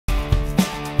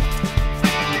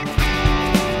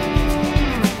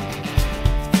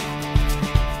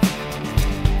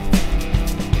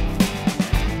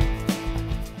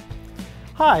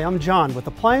Hi, I'm John with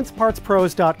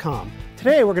AppliancePartsPros.com.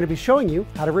 Today we're going to be showing you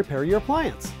how to repair your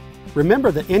appliance.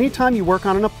 Remember that anytime you work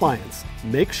on an appliance,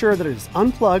 make sure that it is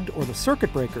unplugged or the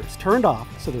circuit breaker is turned off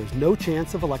so there's no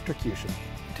chance of electrocution.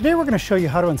 Today we're going to show you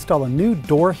how to install a new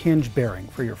door hinge bearing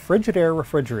for your Frigidaire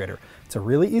refrigerator. It's a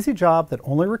really easy job that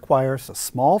only requires a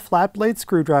small flat blade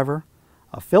screwdriver,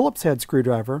 a Phillips head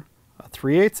screwdriver, a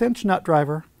 3/8" nut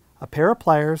driver, a pair of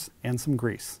pliers, and some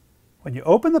grease. When you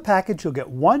open the package, you'll get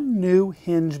one new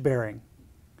hinge bearing.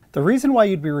 The reason why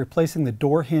you'd be replacing the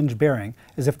door hinge bearing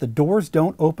is if the doors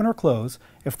don't open or close,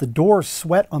 if the doors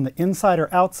sweat on the inside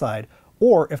or outside,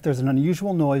 or if there's an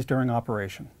unusual noise during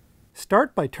operation.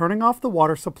 Start by turning off the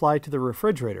water supply to the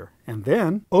refrigerator, and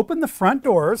then open the front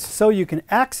doors so you can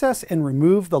access and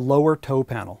remove the lower toe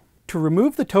panel. To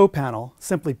remove the toe panel,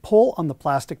 simply pull on the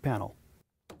plastic panel.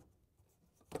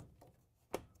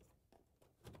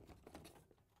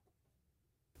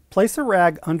 Place a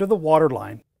rag under the water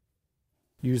line.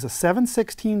 Use a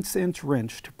 7/16"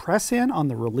 wrench to press in on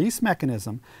the release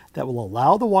mechanism that will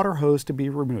allow the water hose to be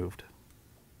removed.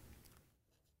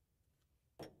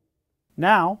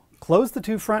 Now, close the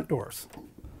two front doors.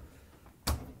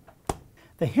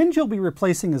 The hinge you'll be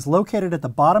replacing is located at the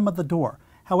bottom of the door.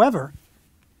 However,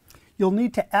 you'll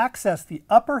need to access the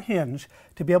upper hinge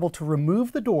to be able to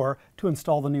remove the door to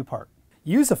install the new part.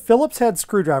 Use a Phillips head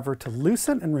screwdriver to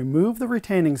loosen and remove the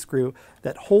retaining screw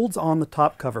that holds on the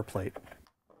top cover plate.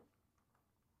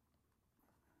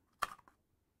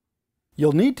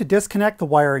 You'll need to disconnect the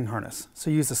wiring harness, so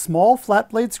use a small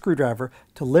flat blade screwdriver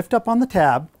to lift up on the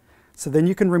tab, so then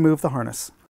you can remove the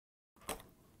harness.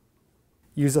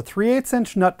 Use a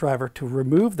 3/8" nut driver to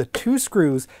remove the two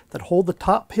screws that hold the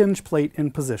top hinge plate in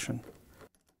position.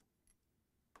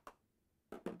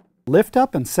 Lift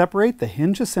up and separate the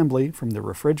hinge assembly from the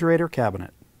refrigerator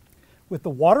cabinet. With the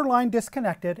water line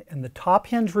disconnected and the top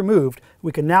hinge removed,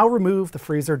 we can now remove the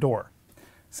freezer door.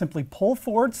 Simply pull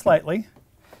forward slightly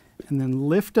and then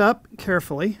lift up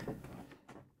carefully.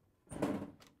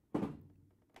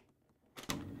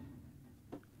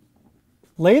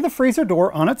 Lay the freezer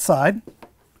door on its side.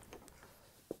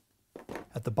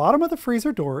 At the bottom of the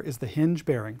freezer door is the hinge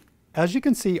bearing. As you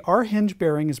can see, our hinge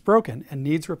bearing is broken and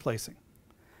needs replacing.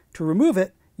 To remove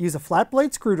it, use a flat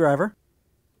blade screwdriver.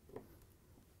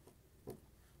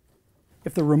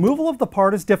 If the removal of the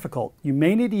part is difficult, you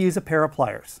may need to use a pair of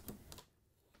pliers.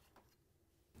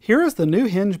 Here is the new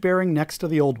hinge bearing next to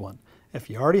the old one. If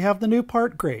you already have the new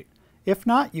part, great. If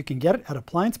not, you can get it at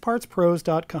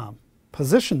AppliancePartsPros.com.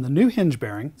 Position the new hinge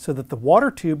bearing so that the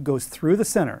water tube goes through the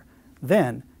center.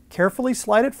 Then, carefully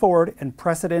slide it forward and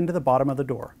press it into the bottom of the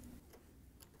door.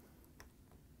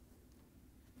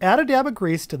 Add a dab of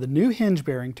grease to the new hinge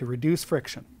bearing to reduce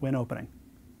friction when opening.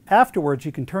 Afterwards,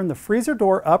 you can turn the freezer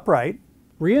door upright,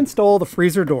 reinstall the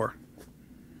freezer door.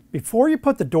 Before you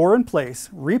put the door in place,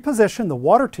 reposition the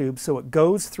water tube so it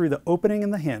goes through the opening in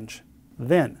the hinge.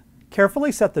 Then,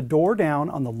 carefully set the door down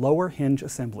on the lower hinge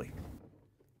assembly.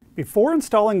 Before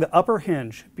installing the upper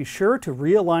hinge, be sure to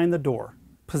realign the door.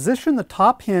 Position the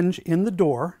top hinge in the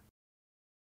door,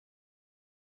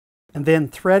 and then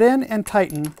thread in and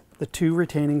tighten the two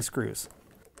retaining screws.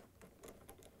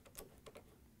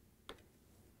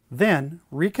 Then,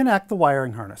 reconnect the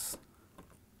wiring harness.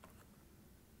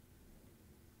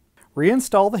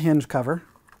 Reinstall the hinge cover,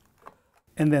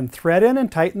 and then thread in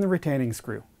and tighten the retaining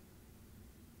screw.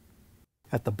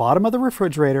 At the bottom of the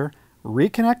refrigerator,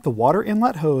 reconnect the water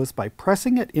inlet hose by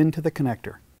pressing it into the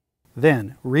connector.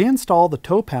 Then, reinstall the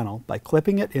toe panel by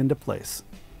clipping it into place.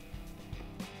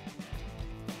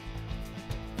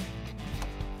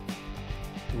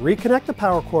 Reconnect the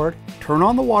power cord, turn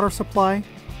on the water supply,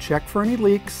 check for any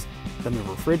leaks, then the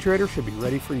refrigerator should be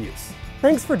ready for use.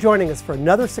 Thanks for joining us for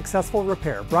another successful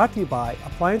repair brought to you by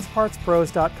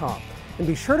AppliancePartsPros.com. And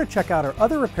be sure to check out our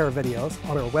other repair videos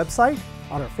on our website,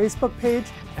 on our Facebook page,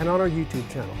 and on our YouTube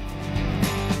channel.